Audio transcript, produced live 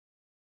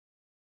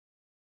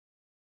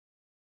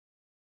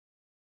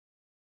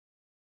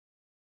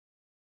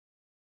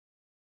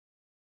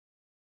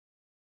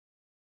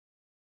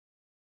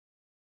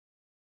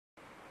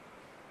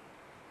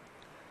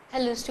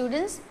Hello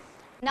students,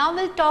 now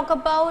we will talk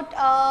about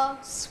a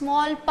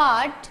small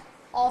part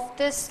of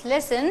this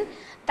lesson,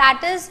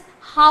 that is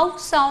how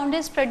sound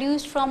is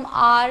produced from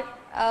our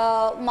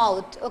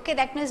mouth. Okay,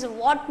 that means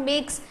what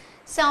makes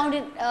sound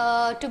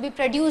to be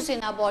produced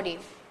in our body.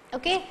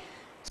 Okay,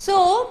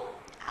 so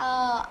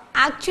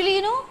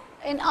actually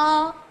in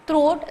our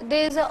throat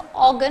there is an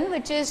organ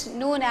which is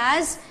known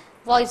as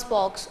voice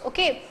box.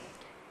 Okay.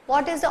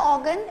 What is the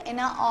organ in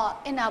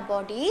our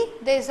body?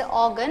 There is an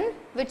organ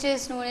which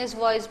is known as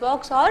voice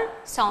box or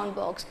sound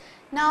box.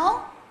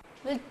 Now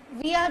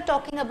we are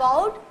talking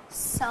about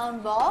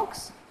sound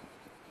box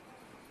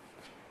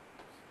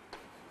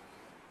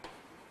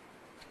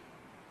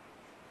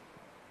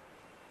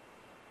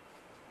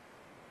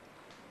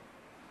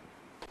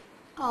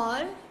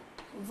or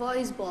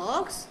voice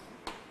box.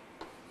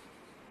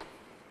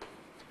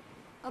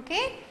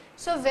 Okay.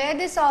 So where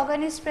this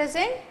organ is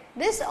present?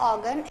 This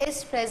organ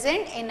is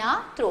present in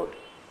our throat.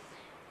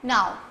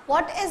 Now,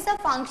 what is the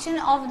function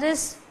of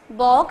this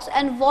box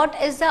and what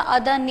is the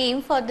other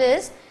name for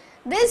this?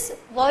 This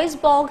voice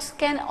box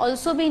can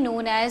also be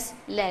known as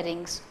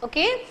larynx.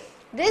 Okay,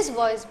 this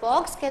voice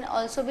box can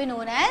also be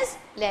known as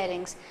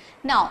larynx.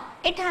 Now,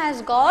 it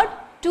has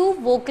got two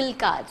vocal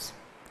cords.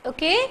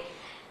 Okay,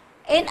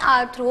 in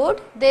our throat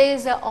there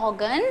is an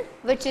organ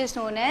which is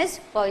known as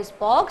voice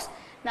box.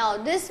 Now,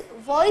 this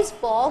voice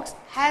box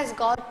has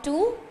got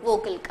two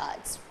vocal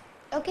cords.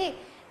 Okay.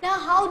 Now,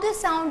 how the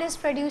sound is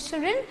produced,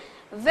 children?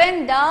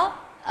 When the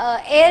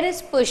air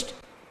is pushed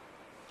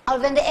or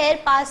when the air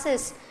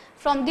passes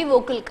from the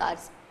vocal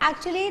cords.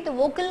 Actually, the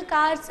vocal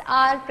cords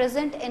are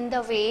present in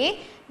the way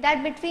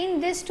that between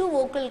these two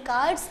vocal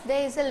cords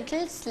there is a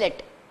little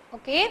slit.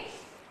 Okay.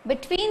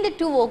 Between the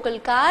two vocal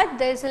cords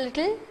there is a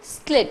little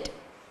slit.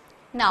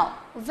 Now,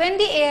 when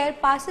the air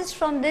passes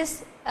from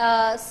this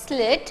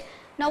slit,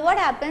 now what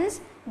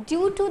happens?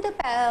 Due to the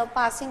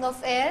passing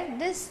of air,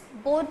 this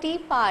both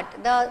the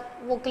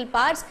vocal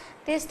parts,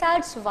 they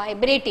starts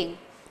vibrating.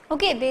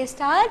 Okay, they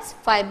starts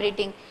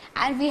vibrating,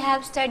 and we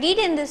have studied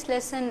in this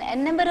lesson a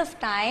number of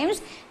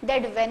times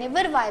that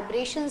whenever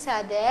vibrations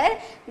are there,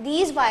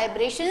 these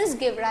vibrations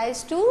give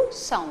rise to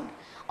sound,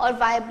 or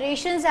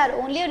vibrations are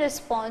only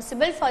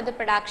responsible for the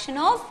production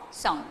of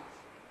sound.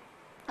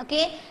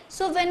 Okay,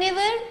 so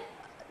whenever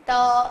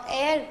the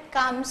air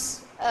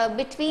comes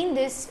between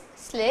this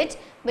slit,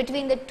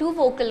 between the two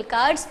vocal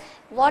cords,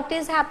 what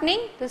is happening?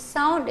 The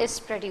sound is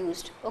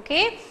produced.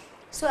 Okay,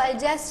 so I'll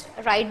just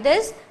write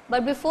this,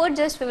 but before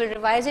just we will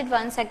revise it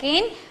once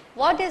again.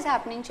 What is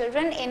happening,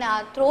 children? In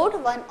our throat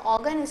one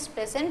organ is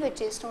present which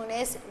is known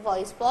as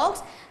voice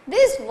box.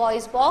 This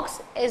voice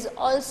box is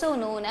also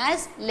known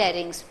as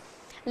larynx.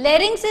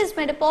 Larynx is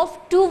made up of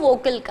two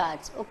vocal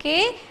cords.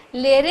 Okay,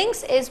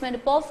 larynx is made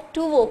up of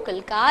two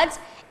vocal cords.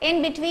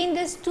 In between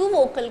these two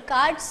vocal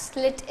cords,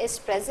 slit is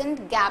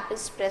present, gap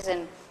is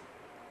present.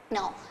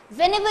 Now,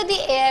 whenever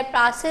the air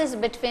passes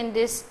between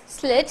this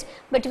slit,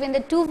 between the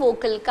two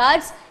vocal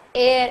cords,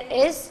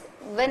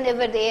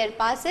 whenever the air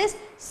passes,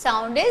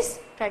 sound is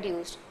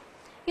produced.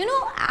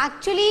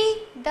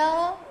 Actually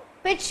the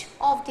pitch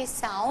of the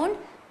sound,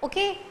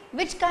 okay,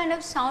 which kind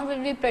of sound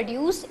will be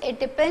produced, it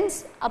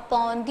depends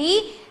upon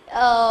the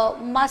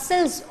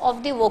muscles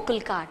of the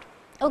vocal cord.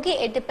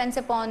 Okay, it depends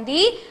upon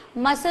the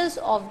muscles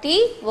of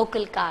the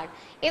vocal cord.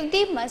 If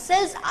the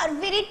muscles are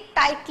very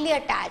tightly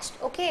attached,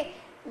 okay,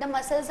 the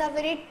muscles are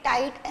very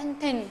tight and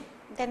thin,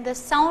 then the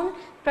sound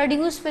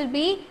produced will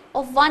be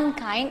of one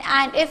kind,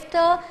 and if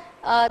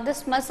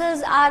these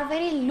muscles are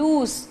very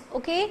loose,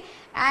 okay,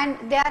 and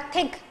they are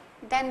thick,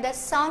 then the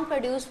sound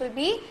produced will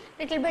be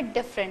little bit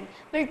different.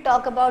 We will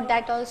talk about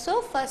that also.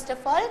 First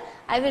of all,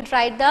 I will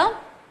write the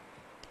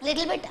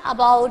little bit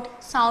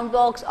about sound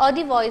box or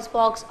the voice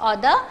box or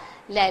the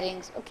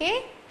larynx.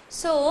 Okay,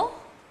 so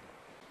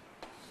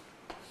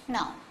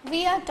now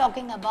we are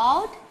talking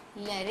about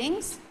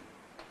larynx.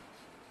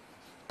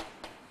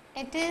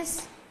 It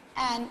is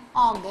an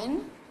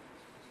organ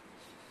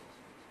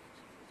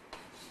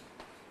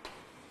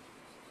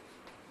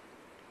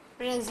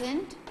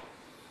present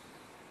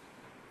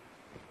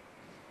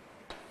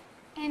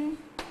in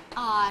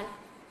our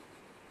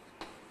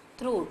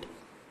throat.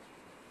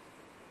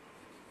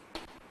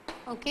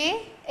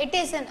 Okay, it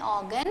is an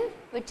organ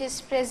which is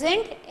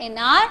present in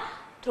our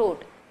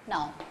throat.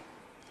 Now,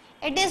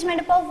 it is made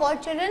up of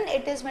what, children?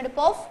 It is made up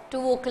of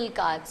two vocal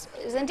cords,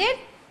 isn't it?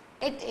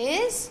 It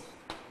is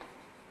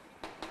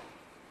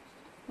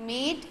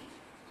made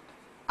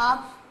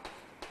up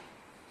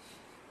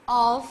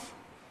of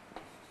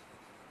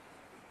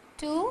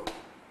two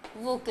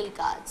vocal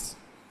cords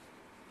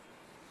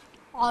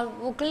or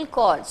vocal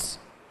cords.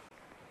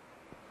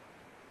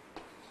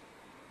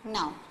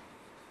 Now,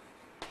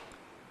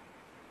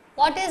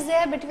 what is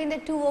there between the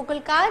two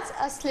vocal cords?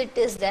 A slit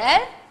is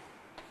there.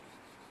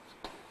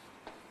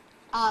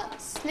 A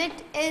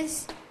slit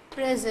is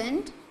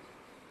present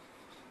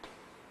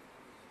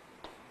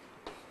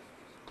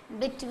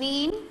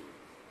between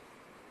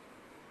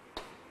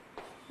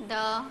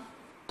the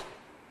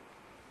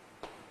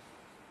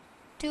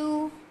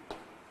two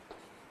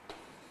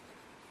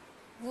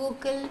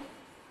vocal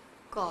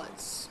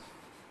cords.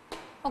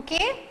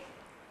 Okay,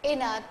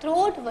 in our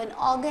throat one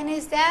organ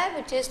is there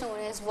which is known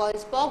as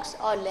voice box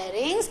or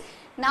larynx.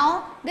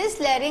 Now this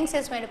larynx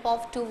is made up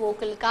of two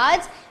vocal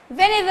cords.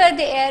 Whenever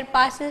the air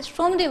passes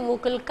from the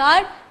vocal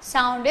cord,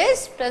 sound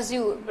is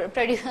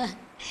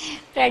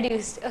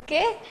produced.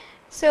 Okay,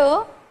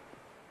 so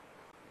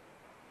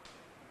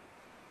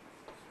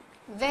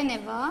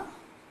whenever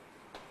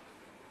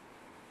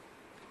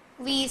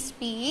we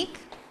speak,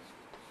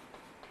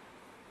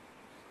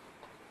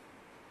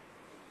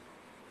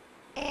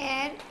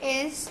 air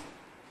is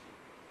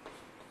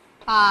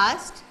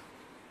passed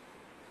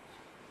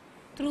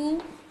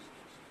through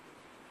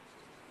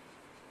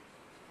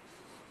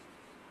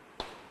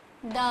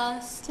the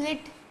slit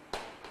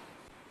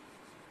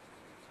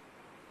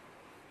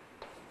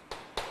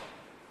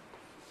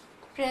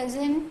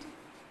present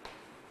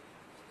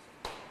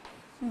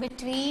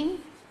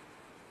between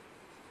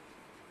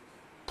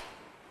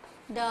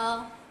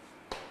the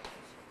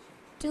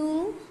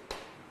two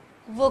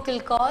vocal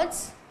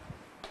cords.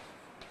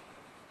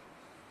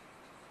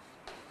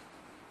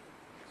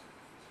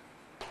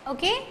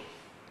 Okay,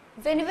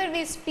 whenever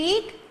we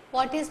speak,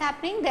 what is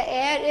happening? The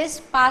air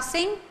is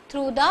passing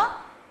through the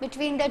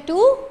between the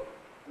two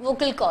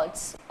vocal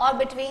cords or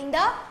between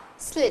the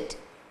slit.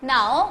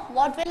 Now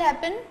what will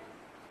happen?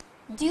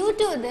 Due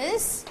to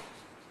this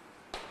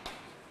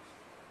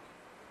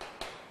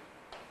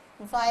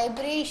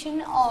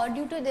vibration or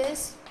due to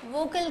this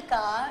vocal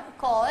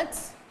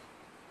cords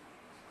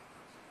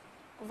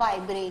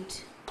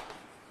vibrate.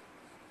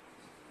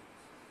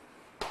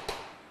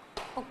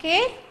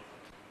 Okay,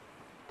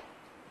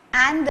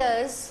 and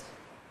thus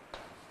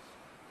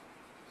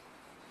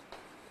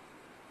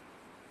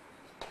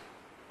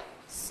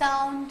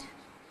sound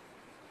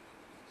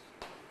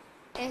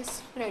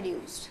is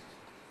produced.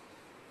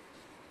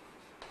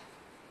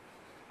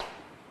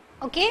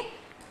 Okay,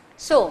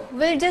 so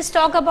we'll just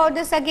talk about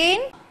this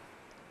again.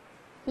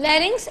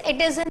 Larynx,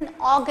 it is an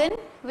organ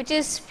which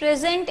is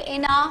present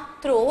in our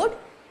throat.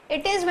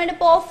 It is made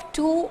up of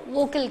two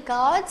vocal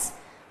cords.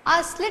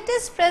 A slit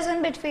is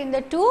present between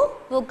the two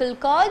vocal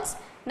cords.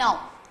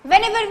 Now,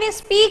 whenever we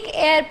speak,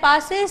 air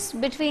passes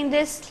between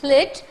this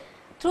slit,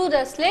 through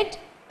the slit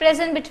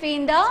present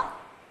between the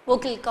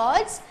vocal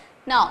cords.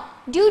 Now,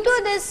 due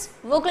to this,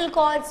 vocal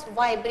cords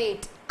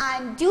vibrate,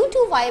 and due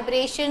to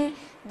vibration,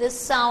 this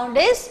sound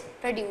is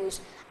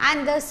produced,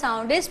 and the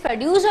sound is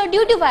produced, or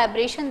due to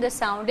vibration, the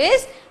sound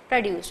is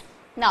produced.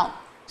 Now,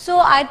 so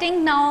I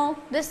think now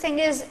this thing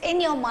is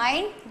in your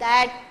mind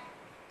that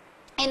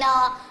in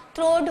our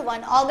throat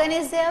one organ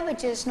is there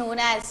which is known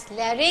as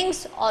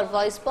larynx or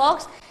voice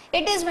box.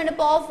 It is made up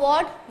of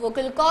what?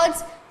 Vocal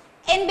cords.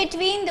 In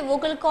between the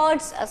vocal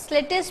cords a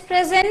slit is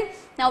present.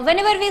 Now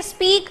whenever we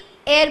speak,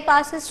 air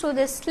passes through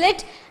this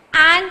slit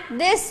and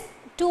this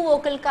two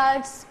vocal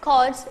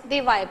cords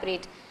they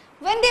vibrate.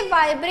 When they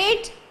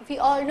vibrate, we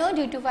all know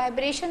due to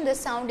vibration the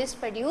sound is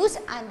produced,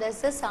 and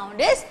thus the sound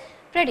is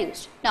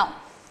produced. Now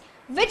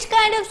which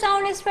kind of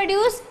sound is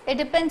produced? It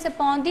depends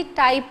upon the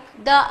type,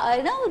 the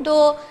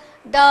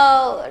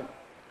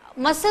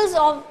muscles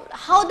of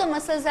how the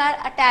muscles are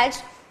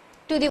attached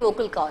to the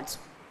vocal cords.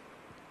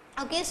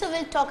 Okay, so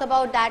we'll talk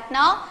about that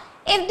now.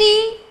 If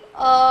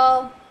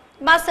the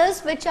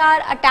muscles which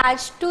are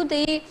attached to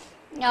the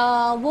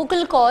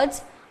vocal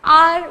cords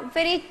are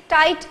very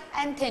tight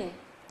and thin,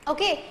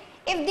 okay,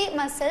 if the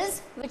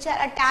muscles which are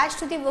attached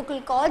to the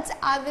vocal cords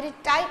are very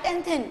tight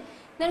and thin,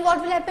 then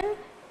what will happen?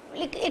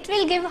 Like it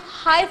will give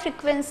high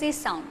frequency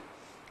sound.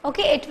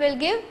 Okay, it will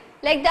give,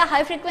 like the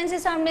high frequency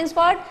sound means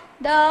what?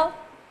 The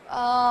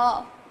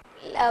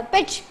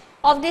pitch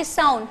of this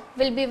sound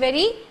will be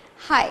very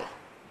high.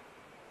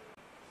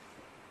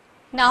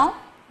 Now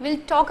we'll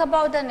talk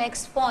about the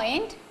next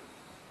point.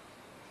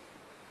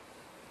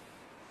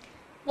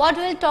 What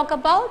we'll talk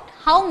about?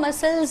 How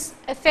muscles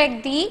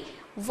affect the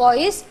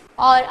voice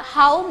or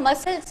how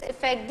muscles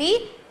affect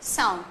the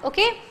sound.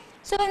 Okay,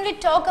 so when we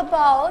talk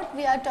about,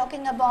 we are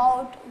talking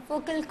about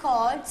vocal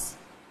cords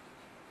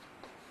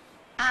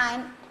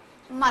and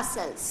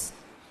muscles.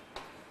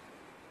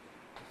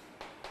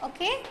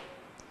 Okay,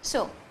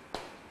 so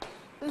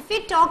if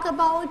we talk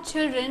about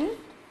children,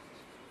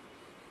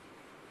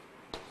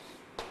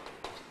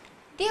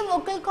 the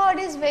vocal cord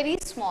is very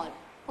small.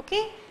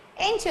 Okay,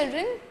 in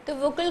children the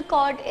vocal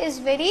cord is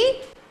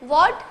very,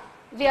 what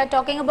we are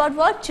talking about,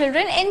 what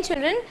children, in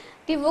children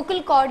the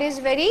vocal cord is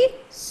very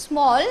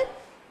small,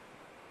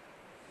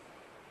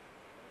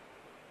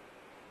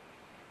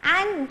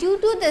 and due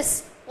to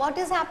this what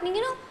is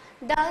happening,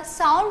 the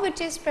sound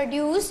which is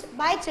produced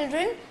by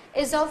children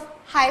is of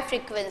high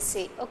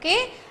frequency.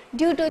 Okay,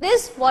 due to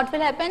this what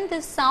will happen?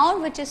 The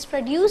sound which is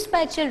produced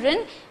by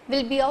children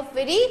will be of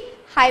very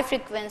high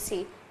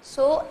frequency.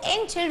 So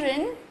in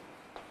children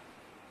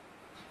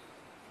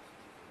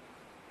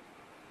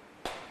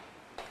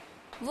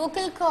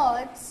vocal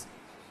cords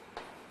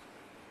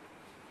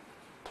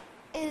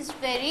is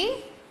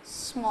very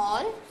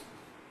small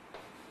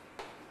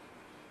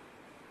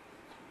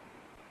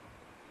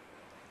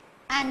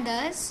and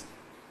thus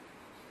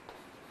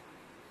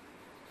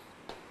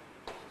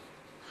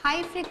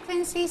high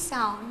frequency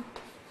sound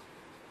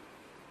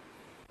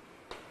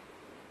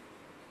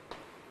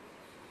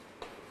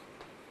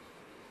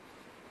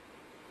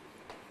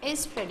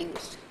is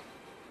produced.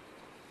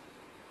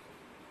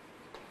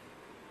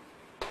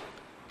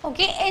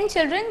 Okay, in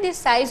children the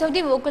size of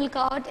the vocal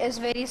cord is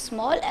very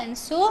small and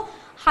so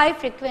high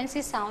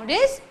frequency sound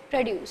is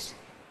produced.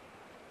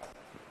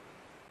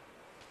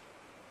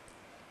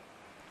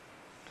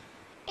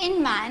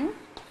 In man,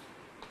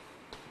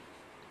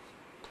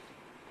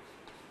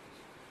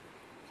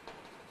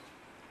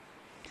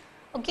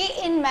 okay,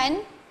 in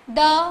men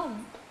the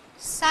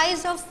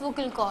size of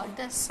vocal cord,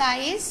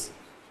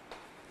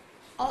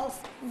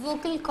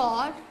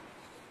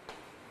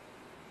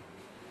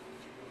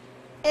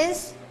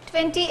 is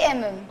 20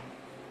 mm.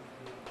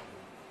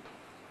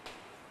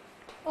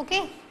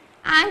 Okay,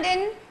 and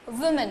in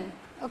women,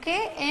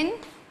 okay, in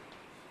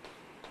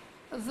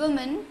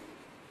women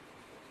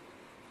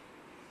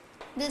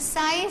the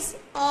size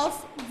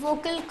of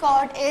vocal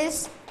cord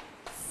is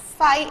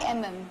 5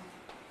 mm.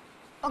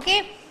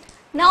 Okay,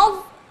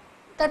 now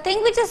the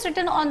thing which is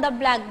written on the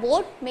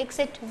blackboard makes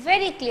it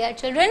very clear,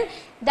 children,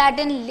 that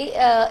in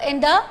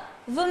the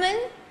women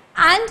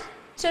and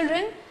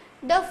children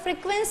the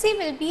frequency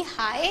will be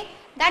high.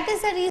 That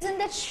is the reason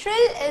that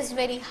shrill is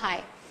very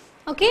high.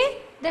 Okay,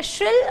 the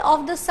shrill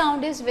of the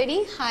sound is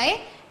very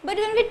high, but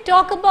when we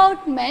talk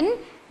about men,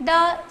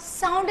 the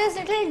sound is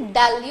little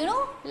dull, you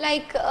know,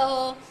 like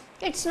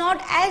it's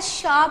not as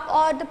sharp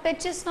or the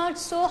pitch is not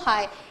so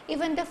high.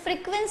 Even the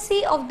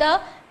frequency of the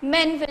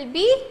men will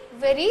be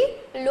very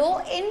low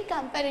in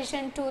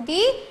comparison to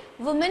the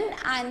women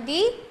and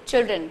the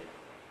children.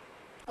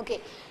 Okay,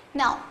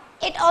 now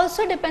it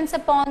also depends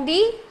upon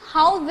the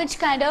which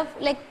kind of,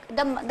 like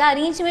the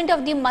arrangement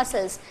of the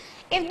muscles.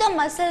 If the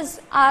muscles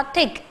are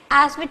thick,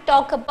 as we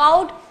talk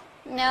about,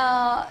 you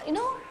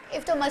know,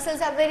 if the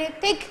muscles are very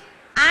thick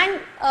and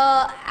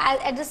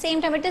at the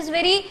same time it is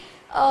very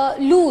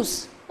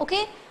loose,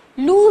 okay,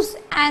 loose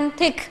and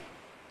thick.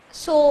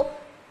 So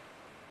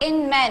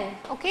in men,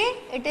 okay,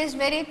 it is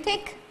very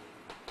thick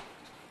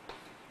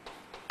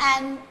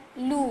and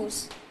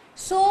loose.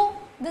 So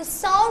the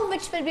sound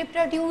which will be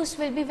produced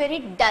will be very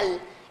dull.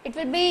 It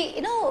will be,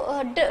 you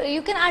know,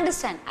 you can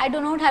understand. I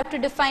do not have to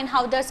define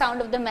how the sound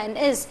of the man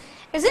is,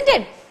 isn't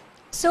it?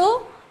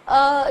 So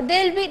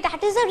there will be,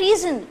 that is the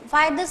reason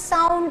why the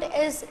sound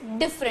is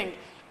different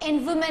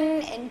in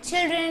women, in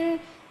children,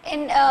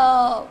 in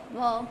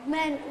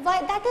men.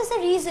 Why? That is the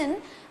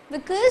reason,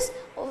 because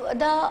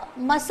the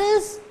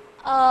muscles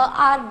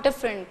are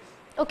different.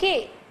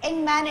 Okay,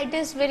 in man it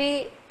is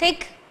very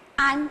thick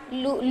and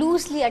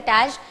loosely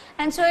attached,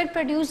 and so it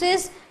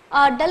produces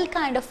a dull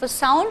kind of a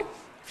sound.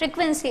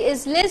 Frequency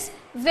is less,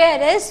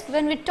 whereas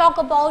when we talk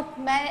about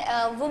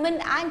women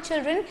and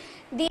children,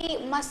 the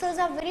muscles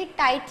are very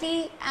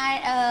tightly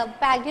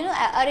packed, you know,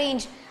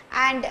 arranged,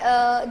 and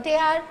they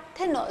are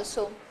thin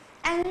also.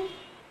 And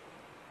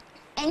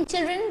in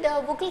children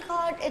the vocal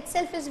cord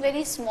itself is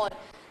very small,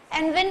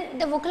 and when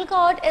the vocal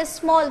cord is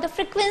small the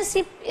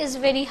frequency is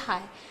very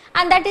high,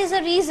 and that is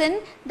the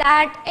reason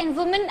that in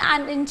women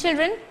and in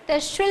children the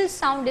shrill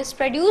sound is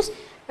produced,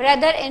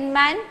 rather in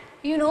man,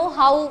 you know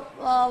how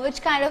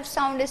which kind of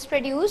sound is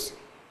produced.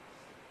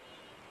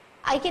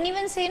 I can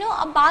even say, you know,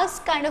 a bass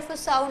kind of a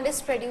sound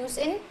is produced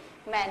in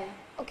men.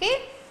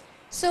 Okay,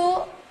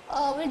 so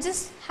we'll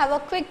just have a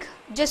quick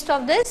gist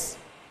of this.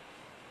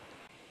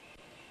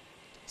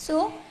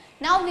 So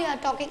now we are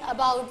talking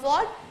about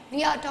what?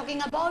 We are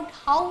talking about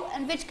how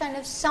and which kind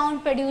of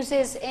sound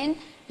produces in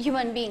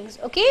human beings.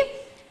 Okay,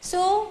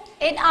 so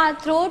in our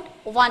throat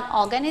one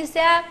organ is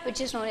there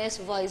which is known as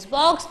voice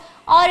box,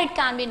 or it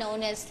can be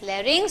known as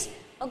larynx.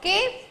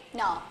 Okay,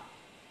 now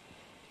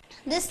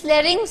this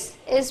larynx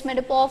is made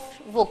up of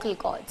vocal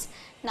cords.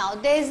 Now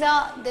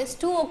there's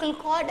two vocal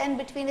cord, and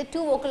between the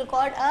two vocal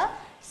cord a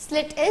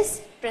slit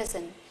is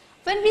present.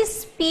 When we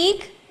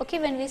speak, okay,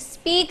 when we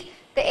speak,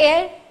 the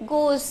air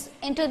goes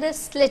into the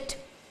slit.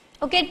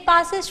 Okay, it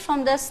passes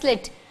from the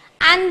slit,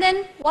 and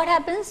then what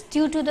happens?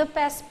 Due to the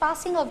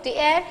passing of the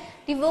air,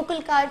 the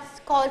vocal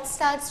cord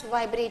starts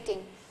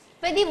vibrating.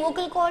 When the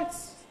vocal cord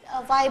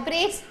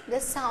vibrates,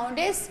 the sound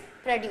is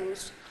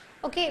produced.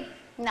 Okay,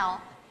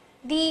 now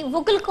the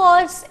vocal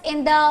cords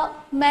in the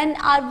men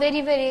are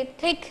very, very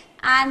thick,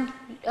 and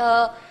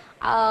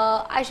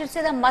I should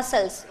say the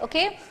muscles,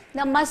 okay,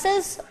 the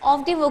muscles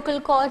of the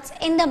vocal cords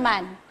in the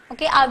man,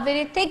 okay, are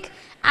very thick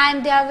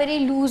and they are very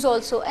loose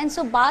also, and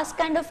so bass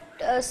kind of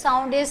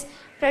sound is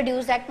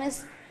produced. That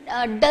means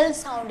dull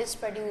sound is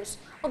produced.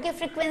 Okay,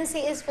 frequency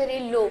is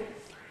very low,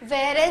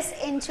 whereas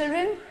in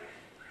children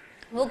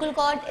vocal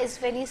cord is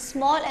very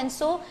small, and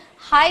so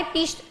high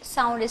pitched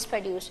sound is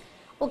produced.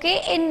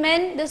 Okay, in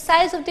men the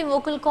size of the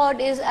vocal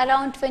cord is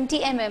around 20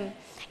 mm.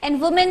 In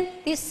women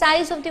the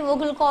size of the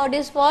vocal cord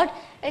is what?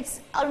 It's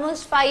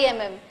almost 5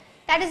 mm.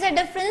 That is a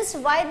difference.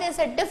 Why there is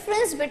a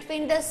difference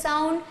between the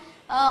sound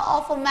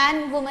of a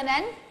man, woman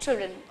and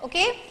children.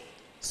 Okay,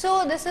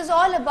 so this is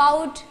all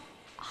about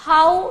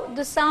how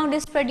the sound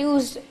is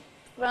produced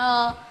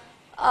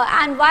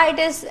and why it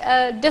is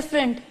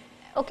different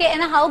Okay,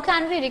 and how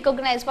can we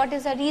recognize? What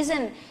is the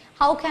reason?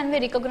 How can we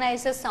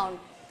recognize the sound?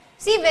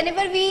 See,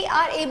 whenever we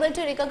are able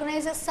to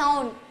recognize a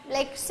sound,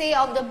 like say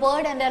of the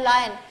bird and the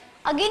lion,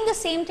 again the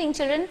same thing,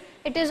 children.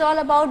 It is all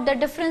about the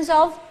difference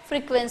of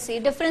frequency,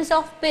 difference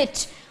of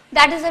pitch.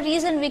 That is the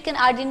reason we can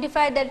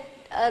identify that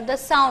the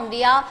sound,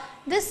 yeah,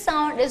 this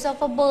sound is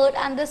of a bird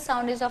and this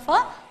sound is of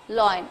a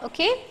lion.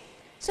 Okay.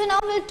 So now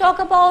we'll talk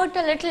about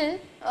a little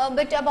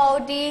bit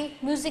about the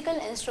musical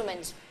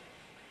instruments.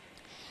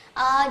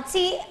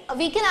 See,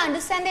 we can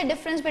understand the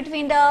difference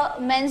between the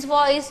men's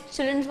voice,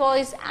 children's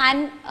voice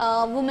and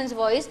women's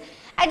voice.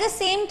 At the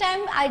same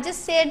time, I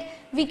just said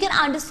we can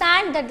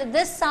understand that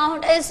this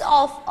sound is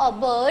of a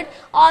bird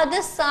or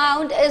this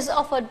sound is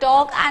of a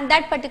dog and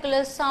that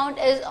particular sound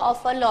is of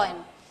a lion.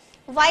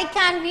 Why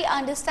can we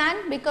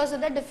understand? Because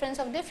of the difference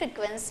of the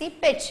frequency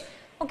pitch.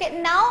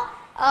 Okay, now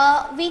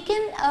we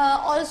can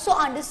also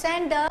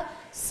understand the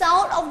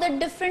sound of the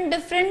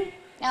different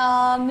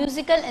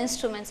musical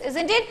instruments,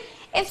 isn't it?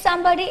 If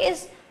somebody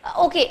is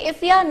okay,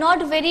 if we are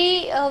not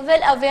very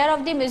well aware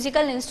of the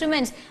musical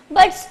instruments,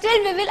 but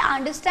still we will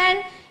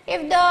understand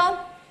if the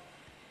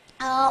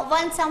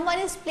when someone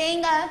is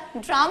playing a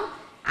drum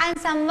and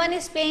someone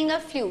is playing a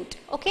flute.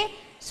 Okay,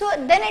 so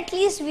then at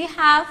least we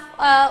have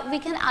we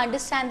can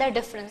understand the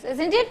difference,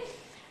 isn't it?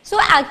 So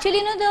actually,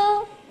 you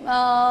know,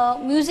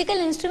 the musical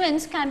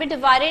instruments can be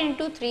divided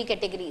into three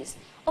categories.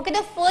 Okay,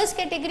 the first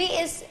category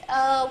is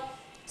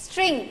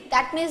string.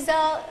 That means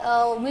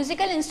the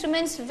musical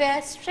instruments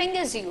where string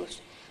is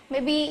used.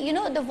 Maybe, you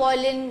know, the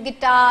violin,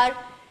 guitar,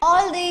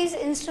 all these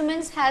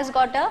instruments has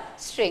got a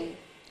string.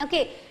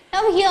 Okay,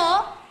 now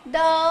here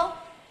the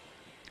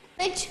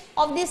pitch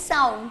of this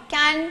sound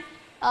can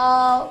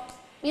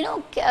you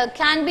know,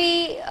 can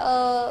be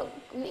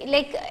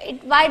like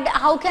it,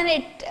 how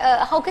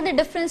can the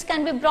difference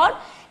can be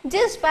brought?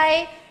 Just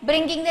by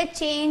bringing the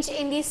change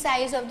in the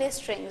size of the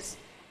strings,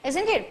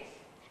 isn't it?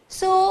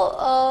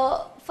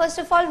 So first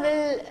of all,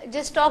 we'll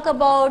just talk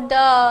about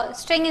the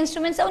string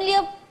instruments. Only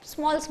a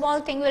small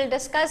thing we'll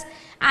discuss,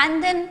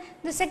 and then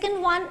the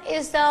second one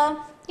is the,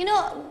 you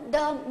know,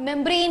 the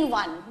membrane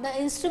one,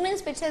 the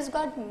instruments which has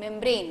got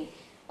membrane.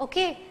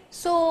 Okay,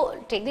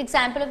 so take the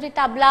example of the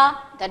tabla,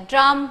 the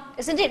drum,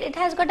 isn't it? It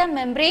has got a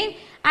membrane,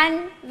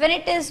 and when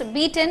it is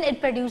beaten,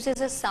 it produces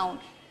a sound.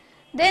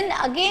 Then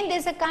again, there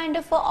is a kind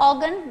of a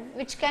organ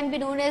which can be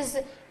known as,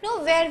 you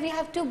know, where we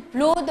have to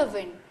blow the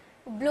wind,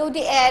 blow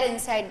the air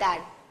inside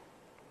that.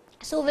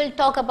 So we'll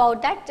talk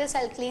about that. Just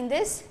I'll clean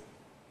this.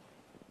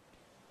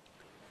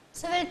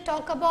 So we'll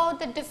talk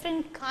about the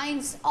different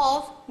kinds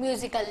of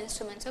musical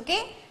instruments.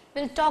 Okay,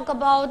 we'll talk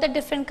about the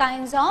different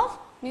kinds of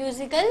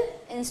musical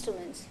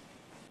instruments.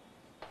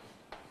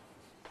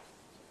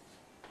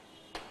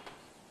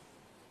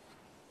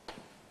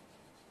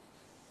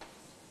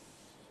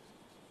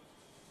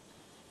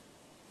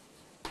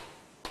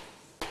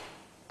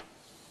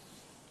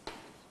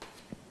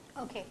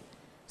 Okay,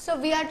 so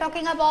we are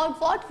talking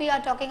about what? We are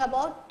talking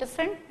about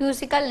different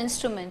musical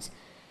instruments.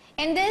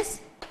 In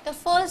this, the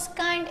first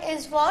kind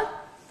is what?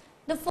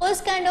 The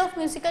first kind of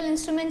musical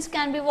instruments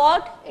can be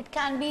what? It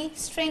can be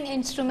string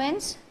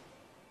instruments.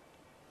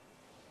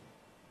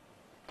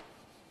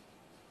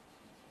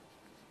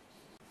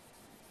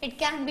 It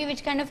can be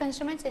which kind of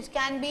instruments? It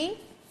can be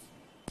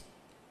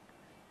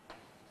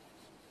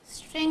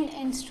string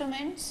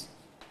instruments.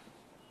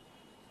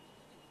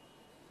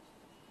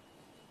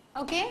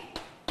 Okay.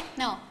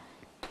 Now,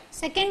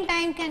 second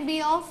time can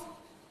be of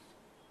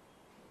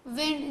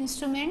wind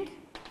instrument,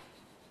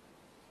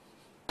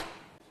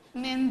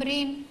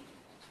 membrane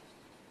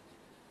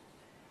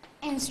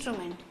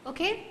instrument.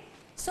 Okay.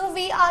 So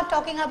we are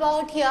talking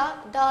about here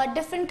the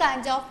different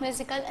kinds of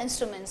musical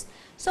instruments.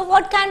 So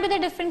what can be the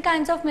different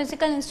kinds of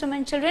musical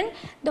instruments, children?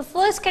 The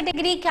first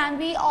category can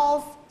be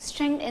of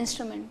stringed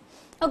instrument.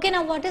 Okay,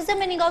 now what is the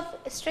meaning of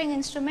string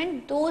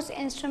instrument? Those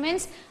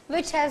instruments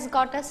which has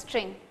got a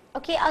string.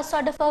 Okay, a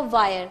sort of a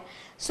wire.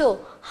 So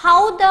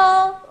how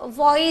the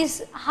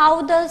voice,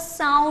 how the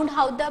sound,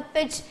 how the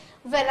pitch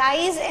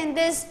varies in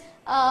this,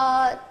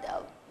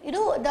 you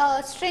know,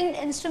 the string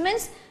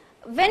instruments,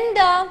 when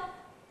the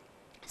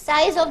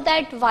size of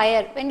that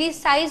wire, when the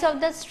size of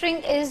the string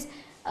is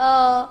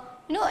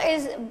you know,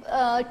 is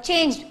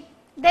changed,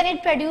 then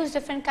it produces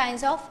different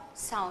kinds of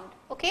sound.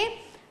 Okay,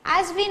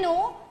 as we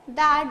know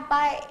that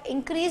by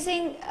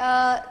increasing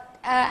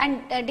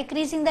and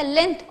decreasing the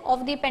length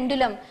of the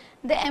pendulum,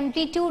 the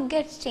amplitude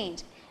gets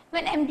changed.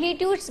 When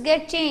amplitudes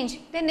get changed,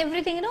 then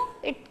everything, you know,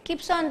 it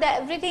keeps on, the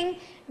everything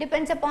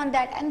depends upon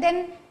that, and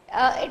then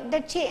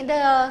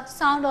the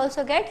sound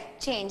also get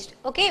changed.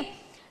 Okay.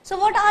 So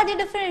what are the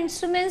different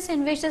instruments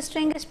in which the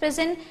string is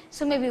present?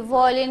 So maybe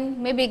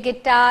violin, maybe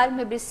guitar,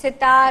 maybe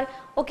sitar,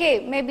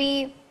 okay,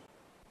 maybe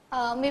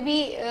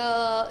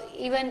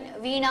even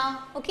veena.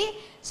 Okay,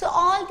 so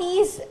all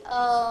these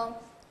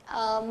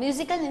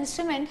musical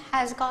instrument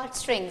has got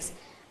strings,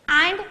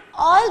 and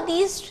all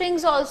these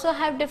strings also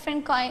have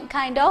different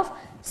kind of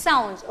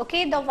sounds.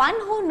 Okay, the one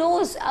who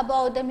knows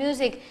about the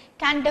music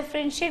can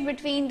differentiate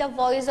between the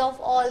voice of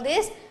all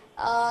these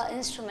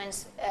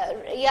instruments.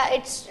 Yeah,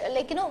 it's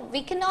like, you know,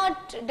 we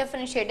cannot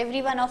differentiate,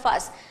 every one of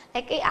us.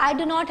 Like, I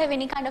do not have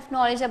any kind of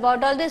knowledge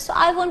about all this, so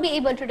I won't be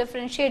able to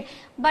differentiate.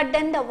 But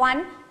then the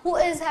one who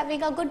is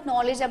having a good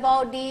knowledge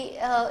about the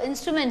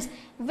instruments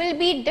will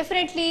be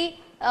definitely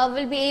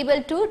will be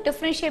able to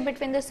differentiate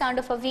between the sound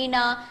of a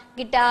veena,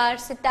 guitar,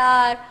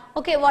 sitar,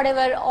 okay,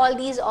 whatever all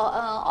these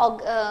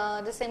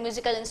the same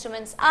musical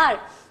instruments are.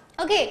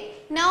 Okay,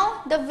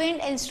 now the wind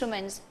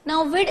instruments.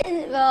 Now wind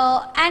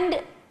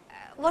and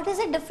what is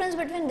the difference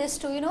between these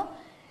two? You know,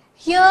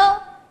 here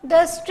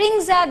the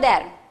strings are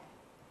there,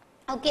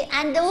 okay,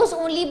 and those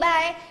only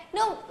by, you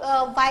know,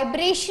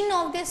 vibration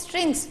of the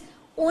strings.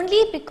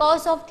 Only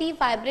because of the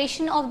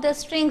vibration of the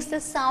strings the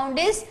sound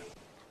is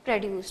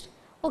produced.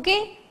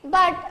 Okay,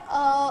 but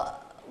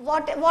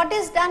what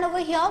is done over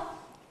here?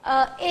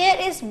 Air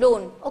is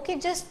blown. Okay,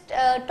 just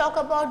talk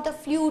about the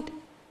flute.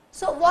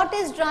 So what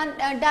is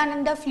done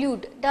in the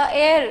flute? The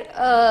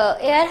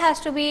air has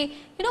to be,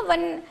 you know,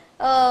 when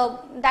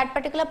that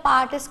particular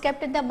part is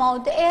kept in the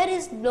mouth, the air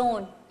is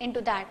blown into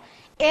that.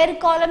 Air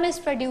column is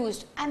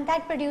produced, and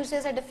that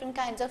produces a different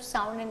kinds of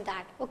sound in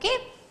that. Okay.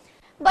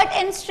 But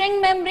in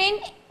string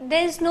membrane,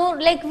 there is no,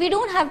 like, we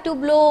don't have to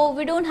blow,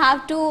 we don't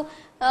have to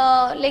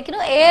like, you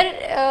know,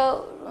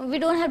 air, we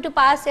don't have to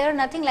pass air,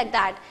 nothing like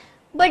that.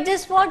 But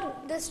just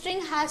what, the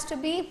string has to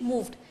be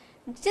moved.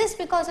 Just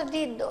because of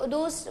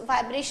those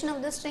vibration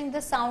of the string,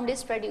 the sound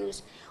is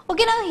produced.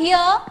 Okay, now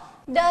here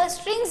the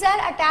strings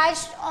are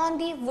attached on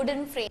the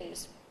wooden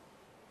frames.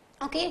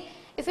 Okay,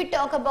 if we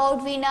talk about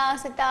veena,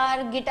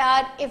 sitar,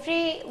 guitar,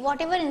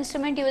 whatever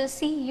instrument you will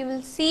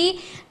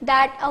see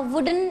that a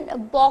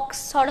wooden box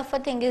sort of a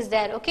thing is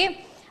there,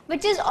 okay,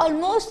 which is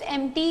almost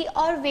empty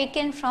or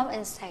vacant from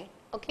inside.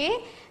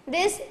 Okay,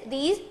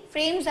 these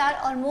frames are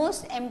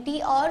almost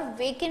empty or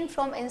vacant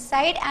from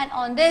inside, and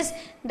on this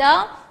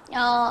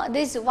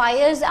these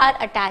wires are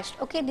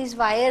attached. Okay, these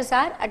wires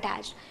are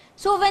attached.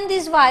 So when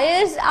these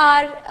wires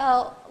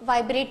are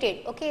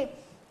vibrated, okay,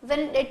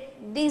 when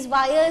these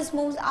wires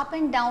moves up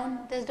and down,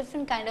 this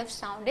different kind of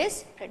sound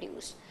is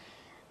produced.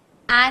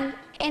 And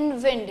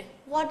in wind,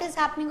 what is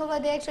happening over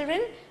there,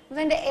 children?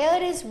 When the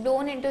air is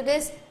blown into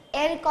this,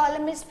 air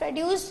column is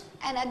produced,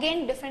 and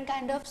again different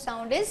kind of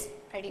sound is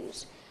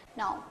produced.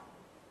 Now,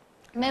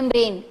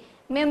 membrane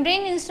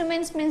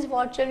instruments means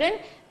what, children?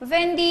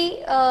 When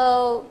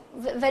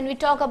when we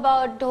talk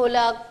about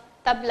dholak,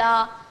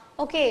 tabla,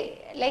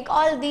 okay, like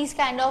all these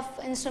kind of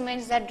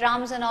instruments, that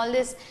drums and all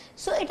this,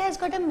 so it has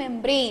got a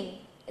membrane,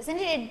 isn't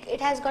it?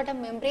 It has got a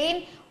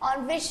membrane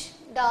on which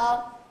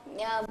the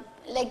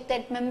like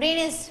that membrane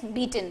is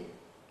beaten.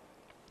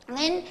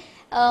 When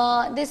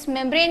this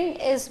membrane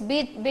is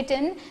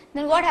beaten,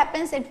 then what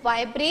happens? It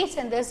vibrates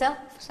and there's a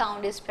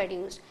sound is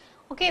produced.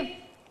 Okay,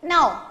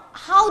 now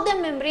how the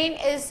membrane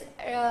is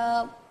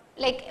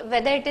like,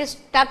 whether it is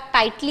stuck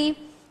tightly,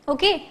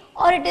 okay,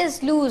 or it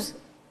is loose,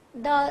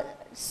 the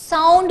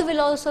sound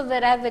will also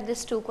vary with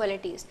these two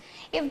qualities.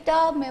 If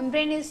the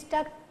membrane is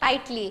stuck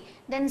tightly,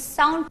 then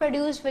sound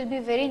produced will be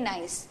very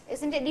nice,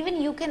 isn't it? Even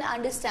you can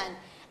understand.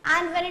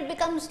 And when it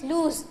becomes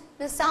loose,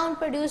 the sound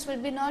produced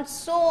will be not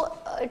so,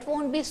 it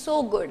won't be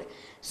so good.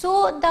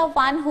 So the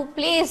one who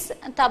plays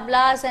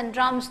tablas and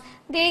drums,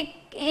 they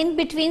in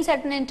between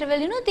certain interval,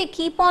 you know, they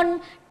keep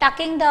on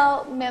tucking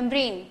the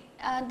membrane.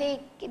 They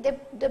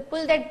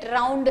pull that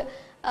round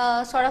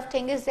sort of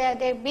thing is there.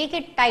 They make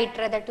it tight,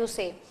 rather to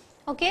say.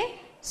 Okay.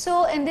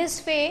 So in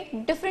this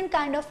way, different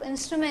kind of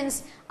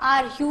instruments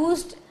are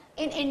used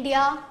in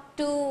India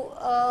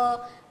to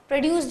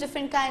produce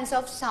different kinds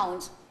of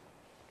sounds.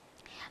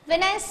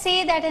 When I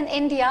say that in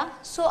India,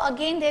 so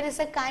again there is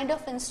a kind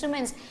of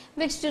instruments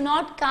which do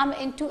not come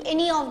into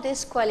any of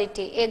this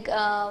quality,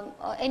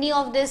 any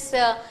of this,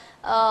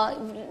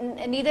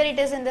 neither it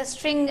is in the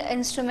string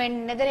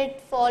instrument, neither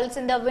it falls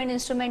in the wind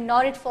instrument,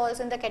 nor it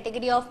falls in the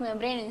category of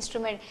membrane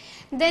instrument.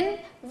 Then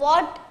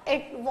what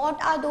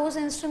are those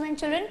instruments,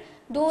 children?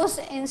 Those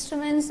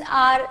instruments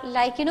are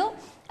like, you know,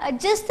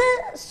 just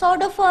a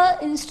sort of a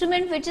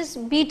instrument which is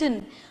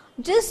beaten,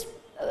 just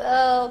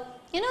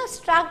you know,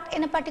 struck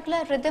in a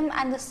particular rhythm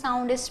and the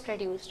sound is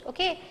produced.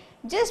 Okay,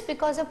 just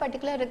because of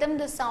particular rhythm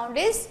the sound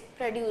is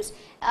produced.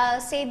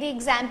 Say the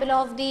example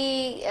of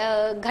the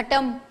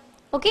ghatam,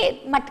 okay,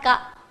 matka.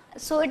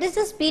 So it is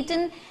just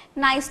beaten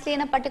nicely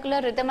in a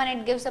particular rhythm and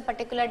it gives a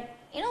particular,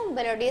 you know,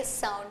 melodious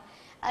sound.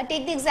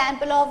 Take the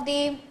example of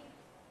the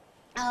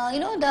you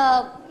know,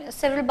 the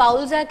several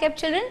bowls are kept,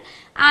 children,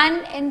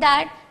 and in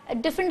that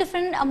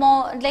different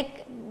amount,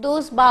 like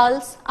those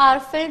bowls are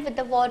filled with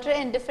the water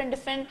in different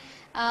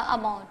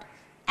amount,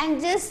 and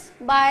just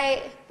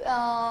by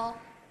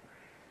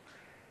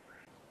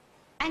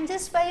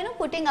you know,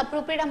 putting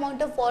appropriate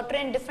amount of water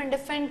in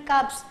different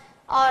cups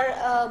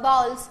or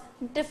bowls,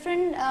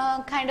 different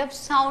kind of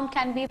sound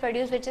can be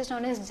produced, which is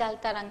known as jal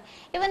tarang.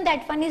 Even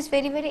that one is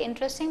very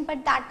interesting,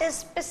 but that is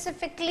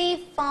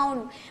specifically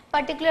found,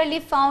 particularly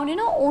found, you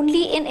know,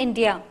 only in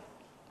India.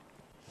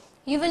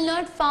 You will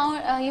not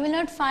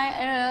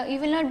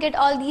get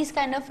all these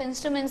kind of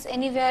instruments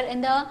anywhere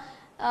in the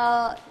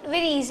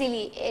very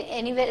easily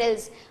anywhere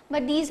else,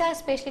 but these are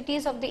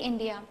specialties of the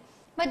India.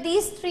 But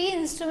these three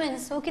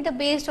instruments, okay, the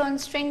based on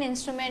stringed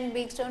instrument,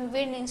 based on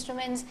wind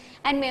instruments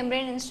and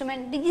membrane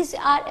instrument, these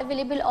are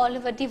available all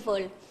over the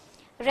world.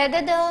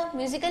 Rather, the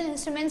musical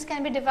instruments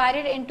can be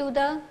divided into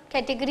the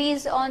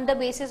categories on the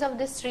basis of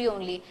this three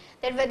only,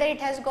 that whether it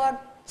has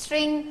got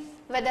string,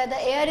 whether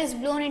the air is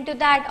blown into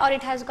that, or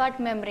it has got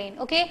membrane.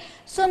 Okay,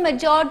 so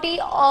majority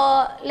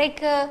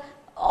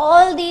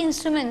all the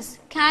instruments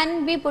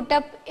can be put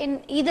up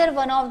in either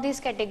one of these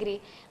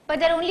category, but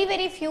there are only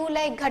very few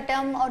like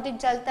ghatam or the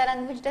jal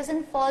tarang which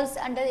doesn't falls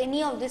under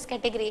any of this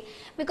category,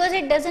 because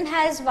it doesn't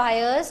has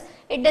wires,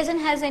 it doesn't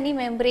has any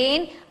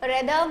membrane,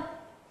 rather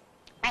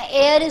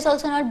air is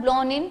also not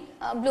blown in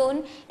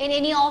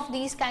any of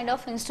these kind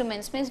of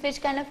instruments. Means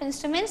which kind of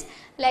instruments?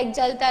 Like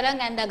jal tarang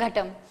and the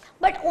ghatam.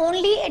 But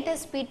only it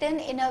is beaten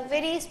in a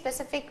very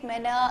specific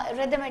manner,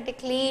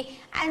 rhythmically,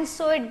 and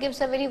so it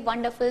gives a very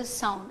wonderful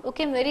sound,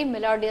 okay, very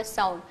melodious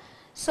sound.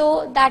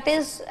 So that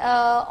is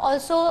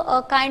also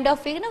a kind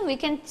of, we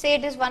can say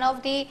it is one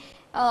of the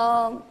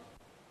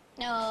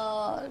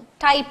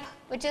type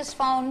which is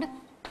found,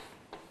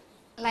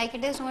 like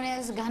it is known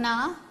as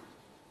ghana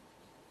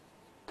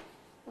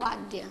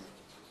vadya.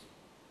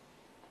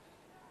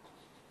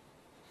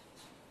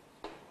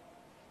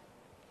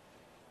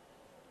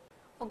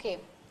 Okay.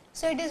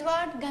 So it is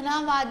what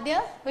ghana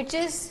vadya, which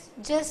is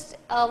just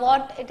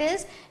what it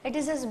is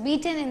just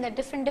beaten in the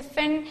different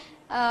in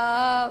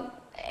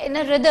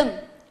a rhythm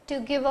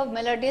to give a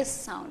melodious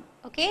sound.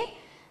 Okay.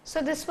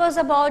 So this was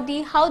about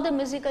how the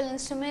musical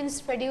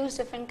instruments produce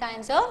different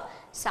kinds of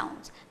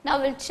sounds. Now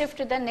we'll shift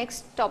to the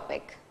next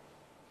topic.